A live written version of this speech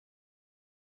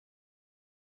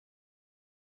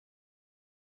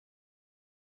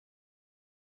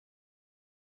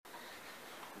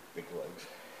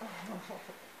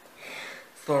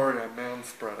Sorry, I'm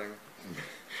man-spreading.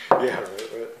 Yeah,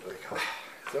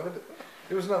 right.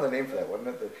 There was another name for that, wasn't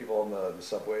it? The people on the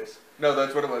subways? No,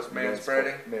 that's what it was,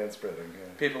 man-spreading. Man-spreading,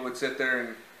 yeah. People would sit there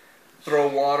and throw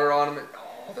water on them. And,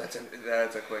 oh, that's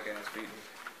a quick-ass beating.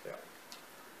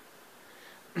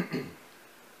 Yeah.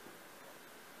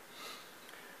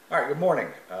 All right, good morning.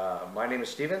 My name is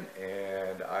Steven,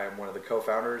 and I am one of the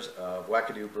co-founders of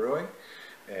Wackadoo Brewing.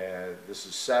 And this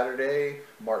is Saturday,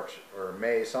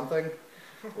 May something.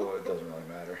 Well, it doesn't really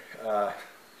matter.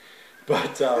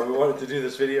 But we wanted to do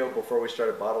this video before we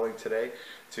started bottling today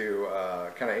to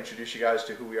kind of introduce you guys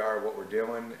to who we are, what we're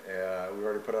doing. We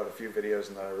already put out a few videos,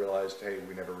 and then I realized, hey,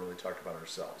 we never really talked about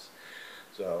ourselves.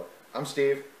 So I'm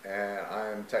Steve, and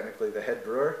I'm technically the head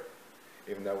brewer,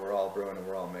 even though we're all brewing and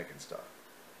we're all making stuff.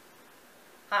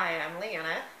 Hi, I'm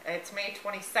Leanna. It's May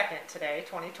 22nd today,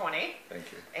 2020. Thank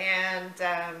you. And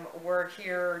we're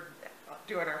here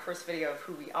doing our first video of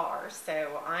who we are.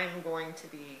 So I'm going to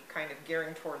be kind of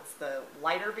gearing towards the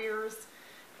lighter beers,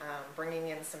 bringing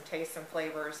in some tastes and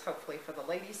flavors, hopefully for the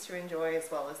ladies to enjoy,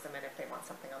 as well as the men if they want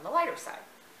something on the lighter side.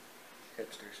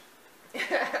 Hipsters.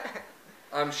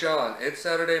 I'm Sean. It's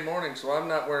Saturday morning, so I'm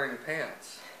not wearing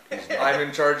pants. I'm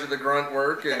in charge of the grunt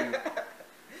work and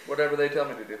whatever they tell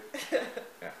me to do.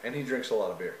 Yeah, and he drinks a lot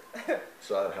of beer,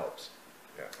 so that helps.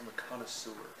 Yeah. I'm a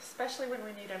connoisseur. Especially when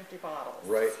we need empty bottles.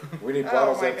 Right, we need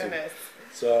bottles oh my empty. Goodness.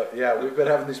 So yeah, we've been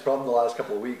having these problems the last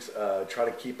couple of weeks, trying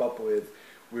to keep up with,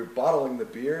 we're bottling the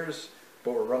beers,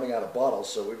 but we're running out of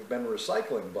bottles, so we've been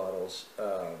recycling bottles.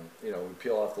 You know, we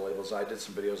peel off the labels. I did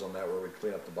some videos on that where we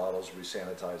clean up the bottles,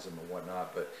 re-sanitize them and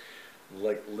whatnot, but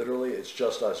like literally it's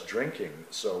just us drinking.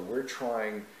 So we're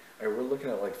trying, and we're looking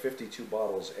at like 52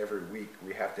 bottles every week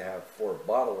we have to have for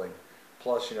bottling.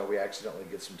 Plus, you know, we accidentally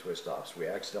get some twist offs. We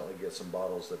accidentally get some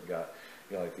bottles that got,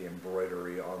 you know, like the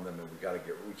embroidery on them, and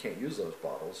we can't use those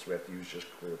bottles. So we have to use just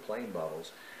clear plain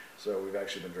bottles. So we've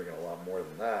actually been drinking a lot more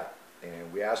than that.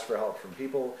 And we asked for help from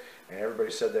people, and everybody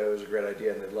said that it was a great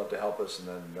idea and they'd love to help us, and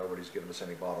then nobody's given us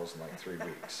any bottles in like 3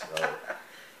 weeks. So,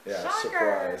 yeah, Shocker.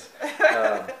 surprise.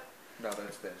 No,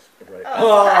 that's this. Right.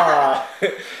 Oh.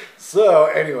 So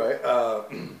anyway,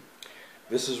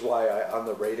 this is why on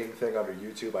the rating thing under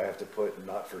YouTube I have to put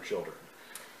not for children.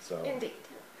 So Indeed.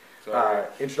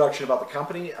 introduction about the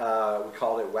company. We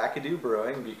called it Wackadoo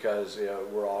Brewing because, you know,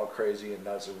 we're all crazy and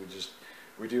nuts, and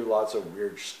we do lots of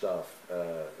weird stuff,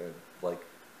 like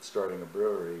starting a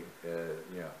brewery,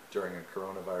 you know, during a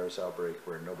coronavirus outbreak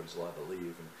where nobody's allowed to leave,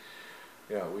 and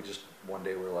you know, we just one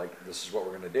day we're like, this is what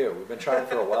we're going to do. We've been trying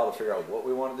for a while to figure out what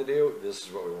we wanted to do. This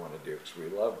is what we want to do because we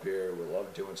love beer, we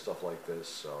love doing stuff like this.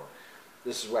 So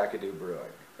this is Wackadoo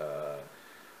Brewing.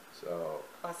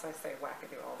 Plus I say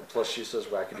wackadoo all the time. Plus she says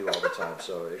wackadoo all the time,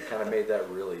 so it kind of made that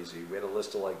real easy. We had a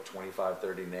list of like 25,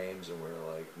 30 names, and we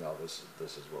were like, no, this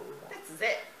is what we want. This is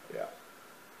it.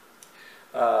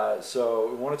 Yeah. So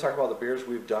we want to talk about the beers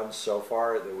we've done so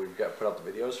far that we've got put out the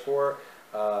videos for.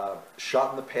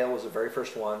 Shot in the Pale was the very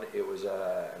first one. It was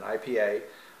an IPA,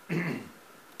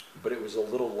 but it was a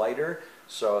little lighter,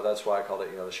 so that's why I called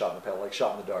it, you know, the Shot in the Pale, like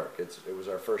Shot in the Dark. It was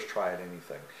our first try at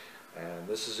anything, and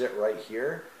this is it right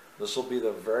here. This will be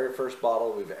the very first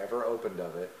bottle we've ever opened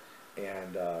of it,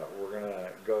 and we're gonna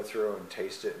go through and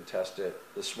taste it and test it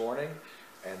this morning,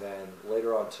 and then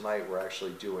later on tonight we're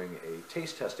actually doing a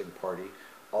taste testing party.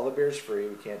 All the beer's free.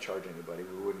 We can't charge anybody.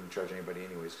 We wouldn't charge anybody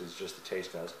anyways because it's just a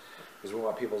taste test. Because we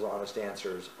want people's honest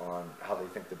answers on how they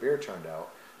think the beer turned out,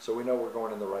 so we know we're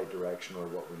going in the right direction or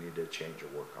what we need to change or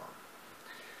work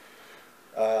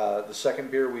on. The second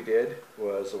beer we did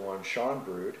was the one Sean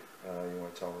brewed. You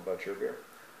want to tell them about your beer?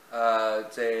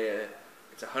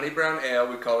 It's a honey brown ale.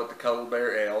 We call it the Cuddle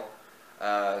Bear Ale.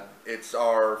 It's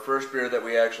our first beer that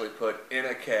we actually put in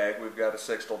a keg. We've got a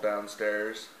sixtel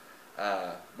downstairs.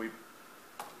 We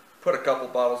put a couple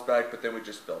bottles back, but then we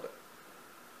just filled it.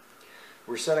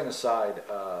 We're setting aside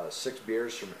 6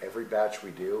 beers from every batch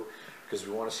we do because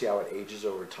we want to see how it ages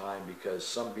over time, because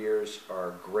some beers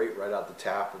are great right out the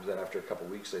tap, but then after a couple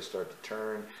of weeks they start to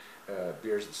turn.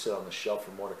 Beers that sit on the shelf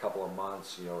for more than a couple of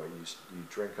months, you know, you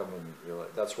drink them, and you're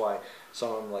like, that's why some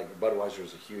of them, like Budweiser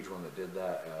is a huge one that did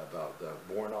that, about the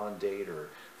born on date or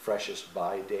freshest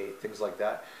by date, things like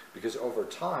that, because over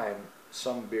time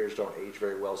some beers don't age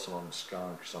very well. Some of them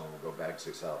skunk, some of them will go bag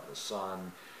six out in the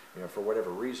sun, you know, for whatever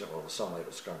reason. Well, the sunlight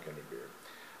will skunk any beer.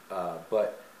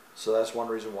 So that's one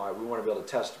reason why we want to be able to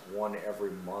test one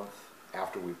every month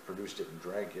after we've produced it and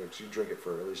drank it, because you drink it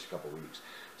for at least a couple weeks.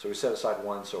 So we set aside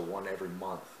one, so one every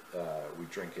month we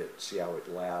drink it, see how it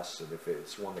lasts, and if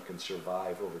it's one that can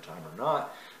survive over time or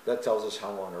not. That tells us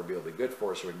how long it'll be able to be good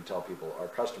for, so we can tell people, our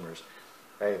customers,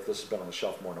 hey, if this has been on the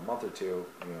shelf more than a month or two,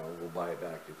 you know, we'll buy it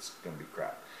back. It's going to be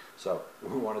crap. So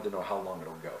we wanted to know how long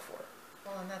it'll go for.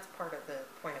 Well, and that's part of the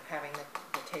point of having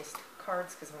the taste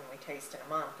cards, because when we taste in a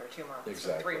month or 2 months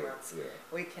Exactly. or 3 months, Yeah.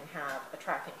 we can have a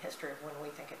tracking history of when we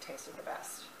think it tasted the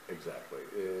best. Exactly.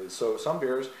 So some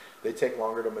beers, they take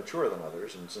longer to mature than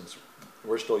others, and since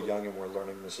we're still young and we're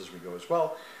learning this as we go as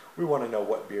well, we want to know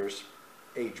what beers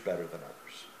age better than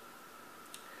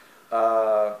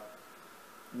others.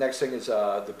 Next thing is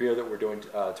the beer that we're doing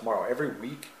tomorrow. Every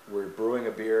week we're brewing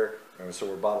a beer, and so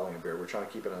we're bottling a beer. We're trying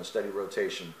to keep it in a steady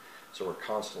rotation, so we're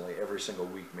constantly, every single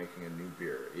week, making a new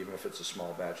beer. Even if it's a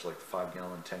small batch like the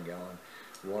 5-gallon, 10-gallon,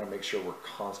 we want to make sure we're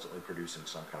constantly producing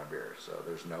some kind of beer, so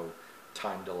there's no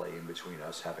time delay in between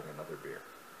us having another beer.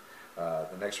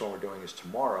 The next one we're doing is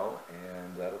tomorrow,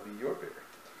 and that'll be your beer.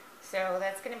 So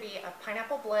that's going to be a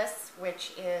Pineapple Bliss,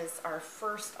 which is our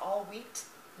first all-wheat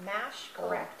mash,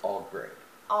 correct? All grain.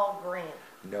 All grain.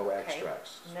 No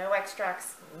extracts. No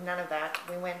extracts, none of that.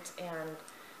 We went and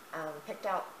picked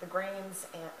out the grains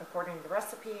according to the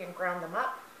recipe and ground them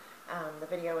up. The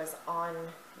video is on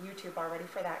YouTube already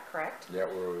for that, correct? Yeah,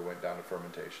 where we went down to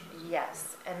fermentation.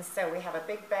 Yes, and so we have a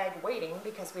big bag waiting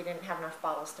because we didn't have enough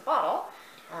bottles to bottle.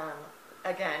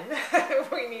 Again,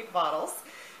 we need bottles.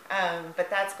 But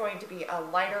that's going to be a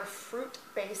lighter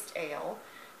fruit-based ale,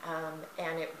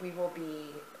 and we will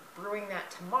be brewing that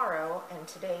tomorrow, and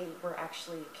today we're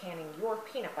actually canning your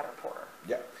peanut butter porter.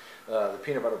 Yeah, the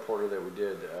peanut butter porter that we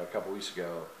did a couple weeks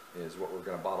ago is what we're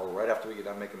going to bottle right after we get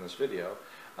done making this video.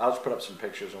 I'll just put up some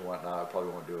pictures and whatnot. I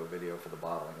probably won't do a video for the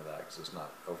bottling of that because it's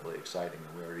not overly exciting,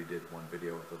 and we already did one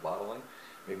video of the bottling.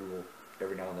 Maybe we'll,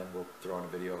 every now and then, we'll throw in a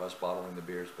video of us bottling the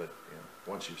beers, but you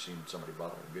know, once you've seen somebody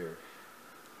bottling beer,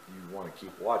 you want to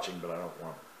keep watching, but I don't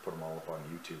want to put them all up on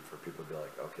YouTube for people to be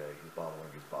like, okay, he's bottling,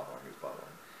 he's bottling, he's bottling.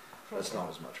 That's not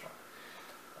as much fun.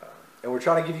 And we're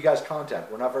trying to give you guys content.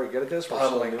 We're not very good at this. We're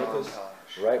still new at this.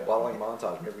 Right, bottling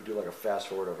montage. Maybe we do like a fast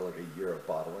forward over like a year of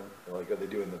bottling. Like what they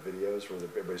do in the videos where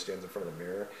everybody stands in front of the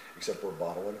mirror, except we're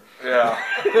bottling. Yeah.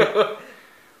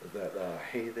 That,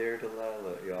 hey there,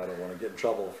 Delilah. You know, I don't want to get in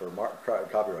trouble for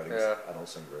copywriting. Yeah. I don't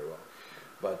sing very well.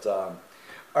 But,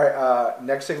 all right,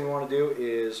 next thing we want to do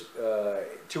is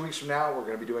 2 weeks from now, we're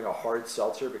going to be doing a hard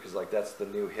seltzer because like that's the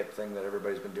new hip thing that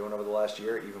everybody's been doing over the last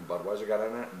year. Even Budweiser got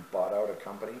in it and bought out a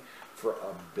company for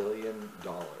 $1 billion.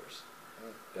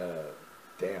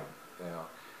 Damn, you know.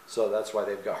 So that's why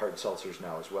they've got hard seltzers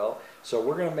now as well. So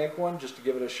we're going to make one just to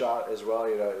give it a shot as well.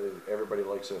 You know, everybody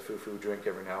likes a foo-foo drink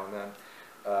every now and then.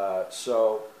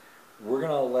 So we're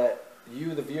going to let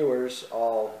you, the viewers,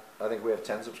 all, I think we have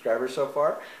 10 subscribers so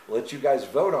far, let you guys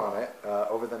vote on it.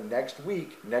 Over the next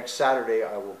week, next Saturday,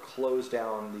 I will close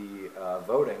down the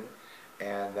voting,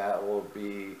 and that will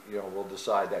be, you know, we'll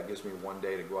decide. That gives me 1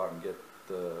 day to go out and get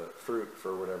the fruit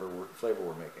for whatever flavor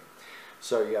we're making.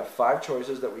 So you have 5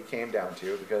 choices that we came down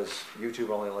to because YouTube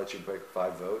only lets you pick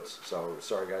 5 votes. So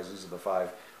sorry guys, these are the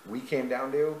 5 we came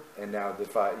down to, and now the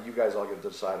 5, you guys all get to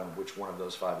decide on which one of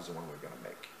those 5 is the one we're going to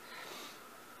make.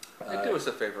 Do us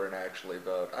a favor and actually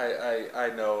vote.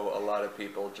 I know a lot of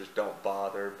people just don't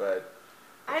bother, but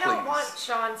I don't want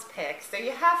Sean's pick, so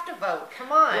you have to vote.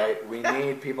 Come on. Right, we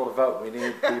need people to vote. We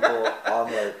need people on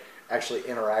there actually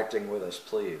interacting with us,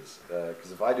 please.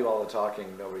 Because if I do all the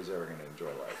talking, nobody's ever going to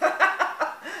enjoy life.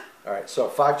 All right, so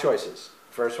 5 choices.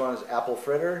 First one is apple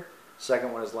fritter.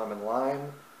 Second one is lemon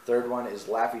lime. Third one is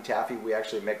Laffy Taffy. We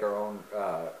actually make our own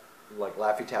like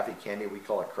Laffy Taffy candy. We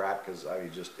call it crap because I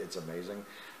mean, just it's amazing.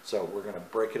 So we're going to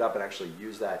break it up and actually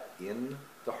use that in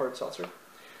the hard seltzer.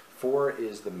 4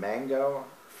 is the mango.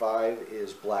 5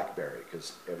 is blackberry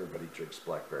because everybody drinks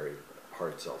blackberry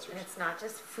hard seltzers. And it's not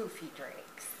just foofy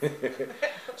drinks.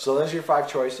 So those are your 5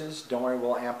 choices. Don't worry,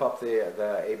 we'll amp up the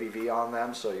ABV on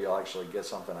them so you'll actually get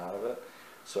something out of it.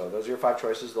 So those are your 5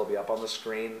 choices. They'll be up on the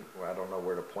screen. Well, I don't know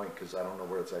where to point because I don't know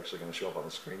where it's actually going to show up on the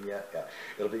screen yet. Yeah,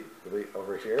 it'll be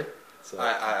over here. So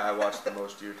I watch the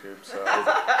most YouTube, so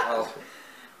I'll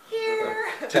Here.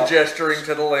 gesturing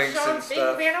to the links Sean and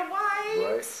stuff. Vanna White.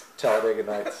 right, Talladega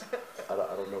Nights. I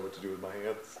don't know what to do with my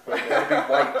hands.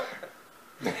 Gotta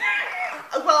be white.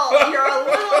 Well, you're a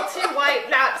little too white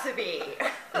not to be.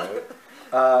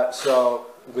 Right. So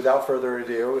without further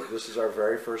ado, this is our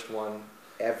very first one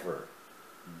ever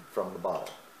from the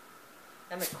bottle.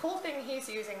 And the cool thing he's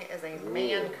using is a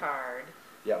man card.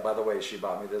 Yeah, by the way, she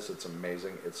bought me this. It's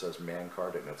amazing. It says man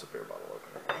card and it's a beer bottle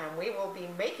opener. And we will be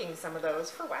making some of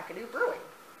those for Wackadoo Brewing.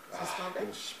 Does it smell Can you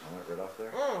good? smell it right off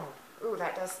there? Ooh,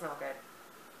 that does smell good.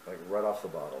 Like right off the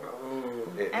bottle.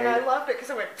 Ooh. It And made I it- loved it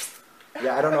because I went,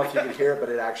 Yeah, I don't know if you could hear it, but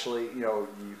it actually,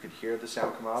 you could hear the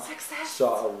sound come off. Success.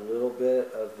 Saw a little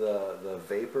bit of the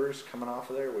vapors coming off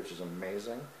of there, which is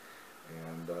amazing.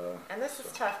 And this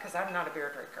is tough because I'm not a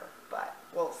beer drinker, but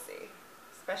we'll see.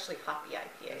 Especially hoppy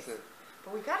IPAs.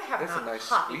 But we gotta have That's a not nice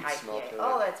hoppy sweet smell IPA. to it.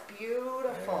 Oh, that's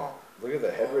beautiful. Yeah. Look at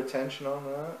the head retention on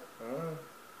that.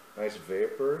 Nice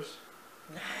vapors.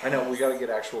 I know we got to get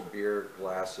actual beer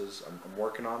glasses. I'm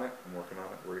working on it.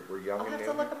 We're young I'll and have new.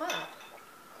 to look them up.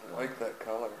 I like that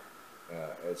color. Yeah,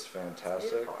 it's It's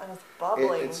fantastic. beautiful and it's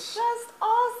bubbling. It's just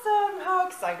awesome. How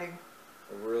exciting.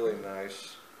 really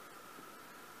nice.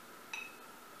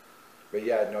 But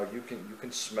yeah, no, you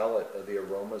can smell it. The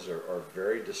aromas are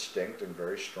very distinct and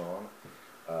very strong.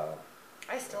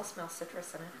 I still smell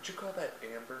citrus in it. Would you call that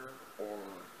amber or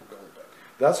golden?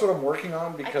 That's what I'm working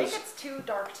on I because think it's too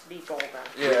dark to be golden.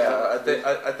 Yeah,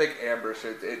 I think amber.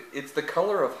 So it's the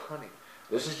color of honey.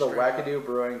 this is the Wackadoo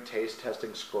Brewing taste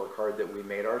testing scorecard that we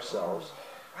made ourselves.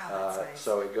 Wow, that's nice.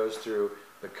 So it goes through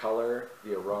the color,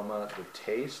 the aroma, the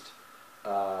taste,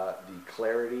 the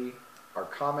clarity, our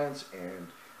comments, and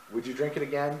would you drink it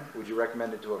again? Would you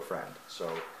recommend it to a friend?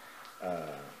 So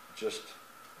just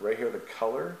right here, the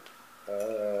color.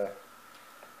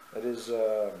 That is,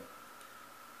 I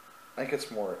think it's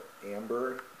more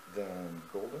amber than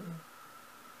golden.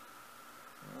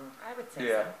 I would say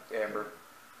Yeah, so. amber.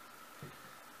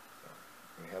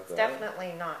 We have It's that.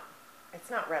 definitely not, it's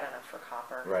not red enough for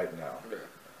copper. Right now. Yeah,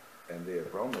 And the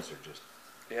aromas are just,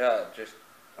 yeah, just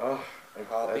oh,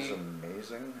 Hoppy. that's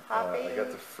amazing. Hoppy. I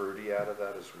got the fruity out of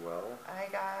that as well. I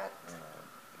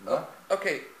got,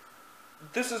 okay.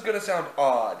 This is gonna sound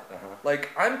odd. Like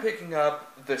I'm picking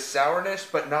up the sourness,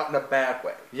 but not in a bad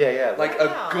way. Yeah, Like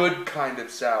Wow. a good kind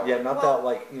of sour. yeah, not Well, that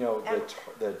like and-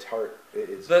 the tart.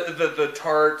 It's The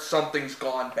tart, something's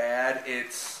gone bad.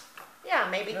 It's yeah,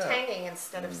 maybe Yeah. tangy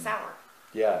instead of sour.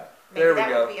 yeah. Maybe There we that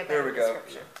go. would be a There better we go.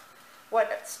 description.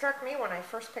 What struck me when I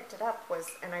first picked it up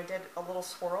was, and I did a little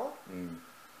swirl,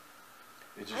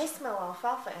 It I just smell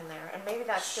alfalfa in there, and maybe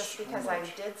that's just So because much.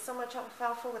 I did so much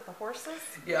alfalfa with the horses.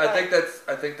 yeah. but-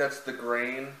 I think that's the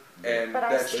grain, and But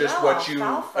I that's just smell what you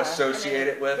alfalfa, and associate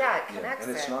it with. Yeah, it yeah, connects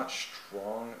and it's it. not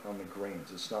strong on the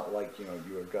grains. It's not like you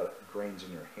have got grains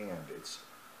in your hand. It's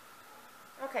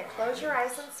Okay, close your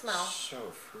eyes and smell.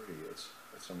 so fruity.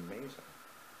 It's amazing.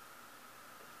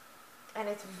 And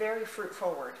it's very fruit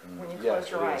forward when you Yeah, close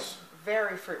your it eyes. is.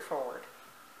 Very fruit forward.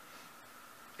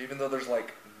 Even though there's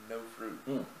like no fruit.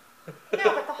 No,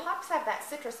 but the hops have that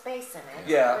citrus base in it.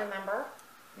 Yeah. Remember?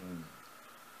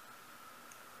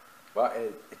 Wow,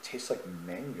 it tastes like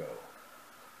mango.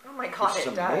 Oh my god, Which it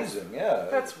is does. amazing. Yeah.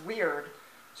 That's weird.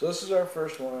 So this is our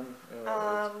first one.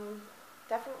 It's-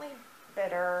 Definitely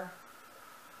bitter,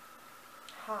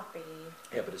 hoppy.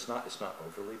 yeah, but it's not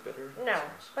overly bitter. No, It's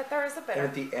nice. but there is a And bitter.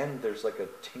 at the end, there's like a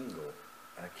tingle,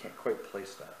 and I can't quite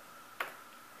place that.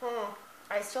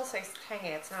 I still say tangy.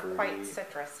 It's not Fruity, quite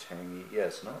citrus. Tangy. Yeah,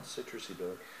 it's not citrusy,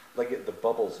 but like the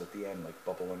bubbles at the end, like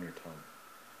bubble on your tongue.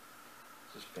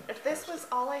 This is fantastic. If this was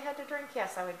all I had to drink,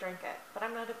 yes, I would drink it. But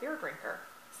I'm not a beer drinker.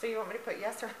 So you want me to put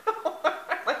yes or no?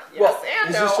 I'm like, yes and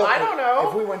is no. this I something- don't know.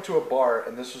 If we went to a bar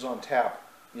and this was on tap,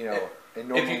 and If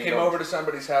normally you came over to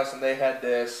somebody's house and they had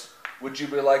this, would you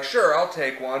be like, sure, I'll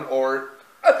take one, or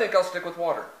I think I'll stick with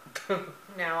water?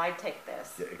 No, I'd take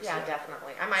this. Yeah, Yeah, exactly.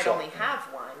 definitely. I might So, only have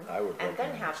one I would and then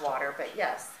recommend have this water, but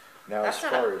yes. now That's as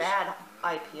not far a as bad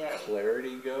IPA.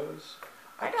 clarity goes,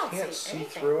 I don't can't see see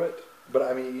anything. through it. But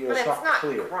I mean, But it's not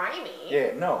clear. grimy.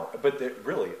 Yeah, no, but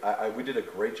really, we did a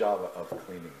great job of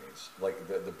cleaning these. Like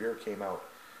the beer came out.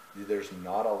 There's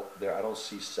not there. I don't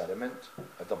see sediment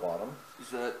at the bottom. Is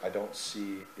that I don't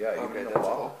see. Yeah, even okay? in the That's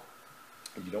bottle,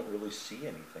 cool. you don't really see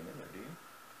anything in there, do you?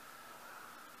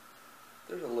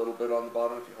 There's a little bit on the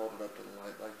bottom. If you hold it up to the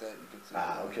light like that, you can see.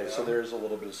 Ah, it okay. going So down. there's a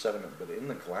little bit of sediment, but in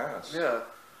the glass, Yeah.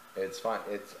 it's fine.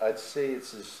 I'd say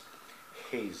it's just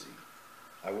hazy.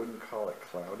 I wouldn't call it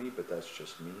cloudy, but that's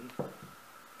just me.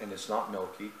 And it's not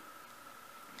milky.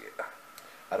 Yeah.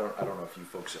 I don't know if you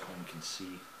folks at home can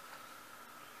see,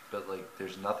 but like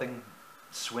there's nothing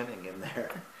swimming in there.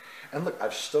 And look,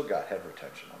 I've still got head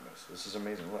retention on this. This is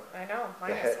amazing. Look, I know,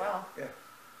 mine the as head. well. Yeah.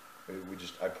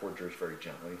 I poured yours very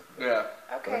gently. Yeah.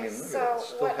 Okay, But I mean, look at so it.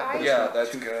 Still what but I it's Yeah, not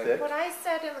that's too good. thick. what I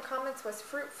said in the comments was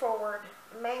fruit forward,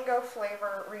 mango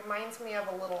flavor, reminds me of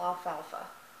a little alfalfa.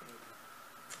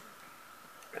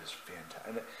 It's fantastic.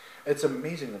 And it's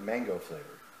amazing the mango flavor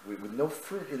with no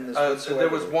fruit in this So whatsoever. there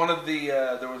was one of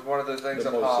the things the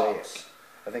on mosaic. hops.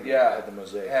 I think Yeah. it had the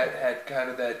mosaic. Had kind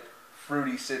of that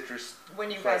fruity citrus.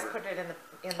 When you guys flavor. put it in the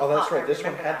Oh, that's pot, right. I This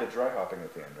one remember had the that. dry hopping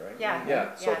at the end, right? Yeah.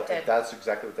 Yeah. So Yeah, it did. that's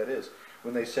exactly what that is.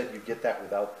 When they said you get that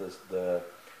without the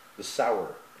the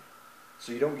sour.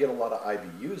 So you don't get a lot of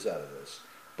IBUs out of this,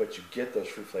 but you get those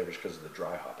fruit flavors because of the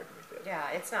dry hopping we did. Yeah,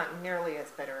 it's not nearly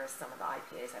as bitter as some of the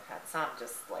IPAs I've had. Some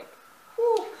just like,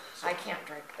 whew, I can't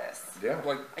drink this. Yeah.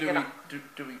 Like, do we I have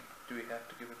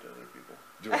to give it to other people?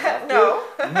 Do we have to? No.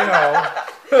 No.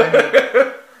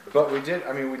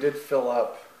 I mean, but we did fill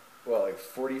up, well, like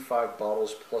 45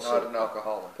 bottles plus Not an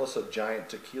alcoholic. plus a giant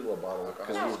tequila bottle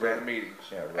Because No. we ran the meetings.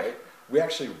 Yeah, right. We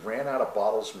actually ran out of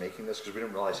bottles making this because we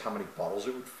didn't realize how many bottles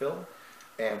it would fill,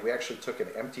 and we actually took an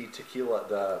empty tequila,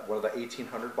 one of the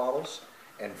 1800 bottles,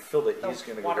 and filled it. The He's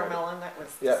going to watermelon that was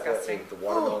Yeah, disgusting. the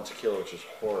watermelon tequila, which is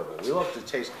horrible. We love to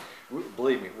taste.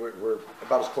 Believe me, we're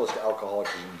about as close to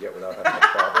alcoholics as you can get without having a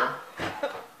problem.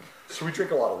 So we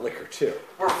drink a lot of liquor too.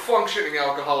 We're functioning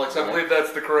alcoholics. I believe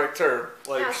that's the correct term.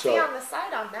 Like, Now, so- see on the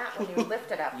side on that, when you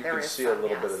lift it up, You there can is see some, a little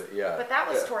yes. bit of it, yeah. But that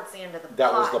was Yeah. towards the end of the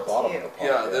That pot, was the bottom too. of the pot.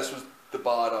 yeah, this was the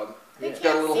bottom. They It's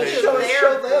can't got a little see haze. you Show, there,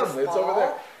 show them. It's goofball. over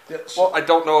there. Yeah, Well, I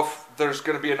don't know if there's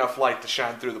going to be enough light to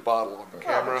shine through the bottle on the Well,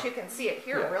 camera. but you can see it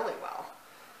here Yeah. really well.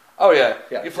 Oh yeah.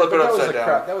 yeah. You flip But it that was upside the down.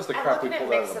 crap. That was the And crap we look at it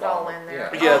pulled out of mix the it all bottle. in there.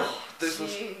 Yeah, Oh, this was-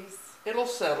 jeez. It'll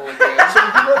settle again.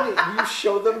 So will you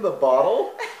show them the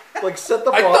bottle? Like set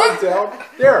the I bottle thought- down.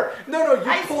 There. No, you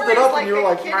I pulled swear it up he's and you were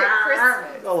like like, a kid at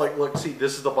Christmas. no, like look, see,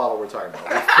 this is the bottle we're talking about.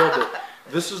 We filled it.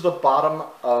 This is the bottom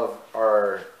of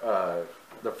our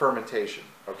the fermentation.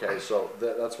 Okay, so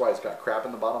that's why it's got crap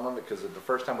in the bottom of it, because the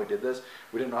first time we did this,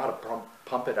 we didn't know how to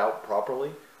pump it out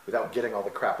properly without getting all the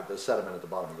crap at the sediment at the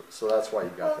bottom of it. So that's why you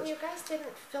got Well, this. you guys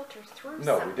didn't filter through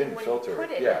No, we something didn't when filter you put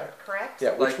it, it yeah. in, correct?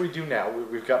 Yeah, which Like- we do now.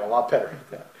 We've gotten a lot better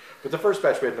at that. But the first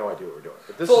batch, we had no idea what we were doing.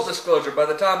 But this Full is, disclosure, by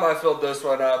the time I filled this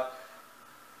one up,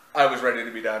 I was ready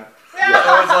to be done. Yeah.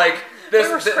 I was like, this.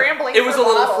 We were scrambling It was for a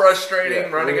little bottles. frustrating Yeah,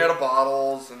 running we- out of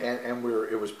bottles. And and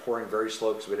it was pouring very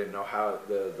slow because we didn't know how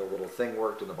the little thing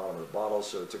worked in the bottom of the bottle.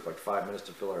 So it took like 5 minutes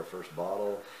to fill our first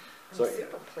bottle. So I'm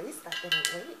super pleased that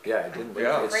didn't leak. yeah, it didn't leak.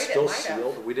 Yeah. It's Afraid it still might have.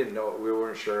 sealed. We didn't know. We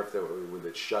weren't sure if with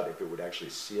it shut, if it would actually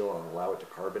seal and allow it to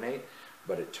carbonate.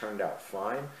 But it turned out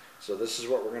fine. So this is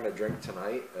what we're gonna drink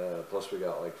tonight. Plus we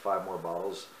got like 5 more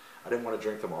bottles. I didn't want to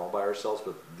drink them all by ourselves,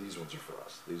 but these ones are for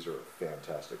us. These are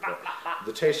fantastic. But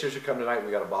the tasters who come tonight,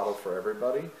 we got a bottle for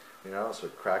everybody. You know, so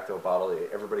crack the bottle.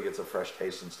 Everybody gets a fresh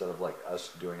taste instead of like us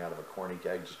doing out of a corny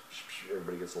keg. Just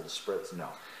everybody gets a little spritz. No,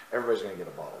 everybody's gonna get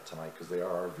a bottle tonight because they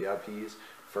are our VIPs.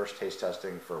 First taste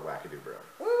testing for Wackadoo Brewing.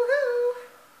 Woohoo!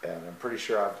 And I'm pretty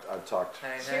sure I've talked.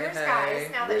 Cheers, guys.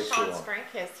 Now Way that too Sean's long. drank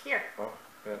his, here. Oh,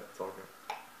 yeah, it's all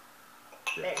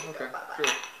good. There you okay, go. Bye-bye.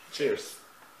 cool. Cheers.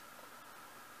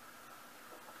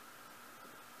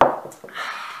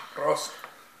 Gross.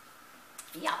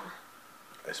 Yum.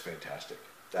 That's fantastic.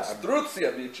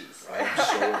 Struzia bitches. I am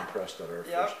so impressed at our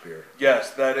Yep. first beer.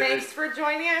 Yes, that is. Thanks for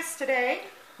joining us today.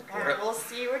 And Yep. we'll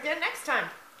see you again next time.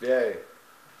 Yay.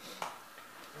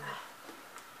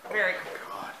 Very cool.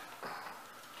 God.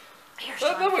 Here,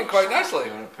 That Sean, went quite Sean. nicely.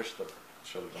 You want to push the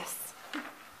show the Yes.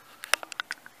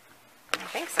 I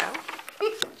think so.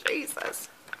 Jesus.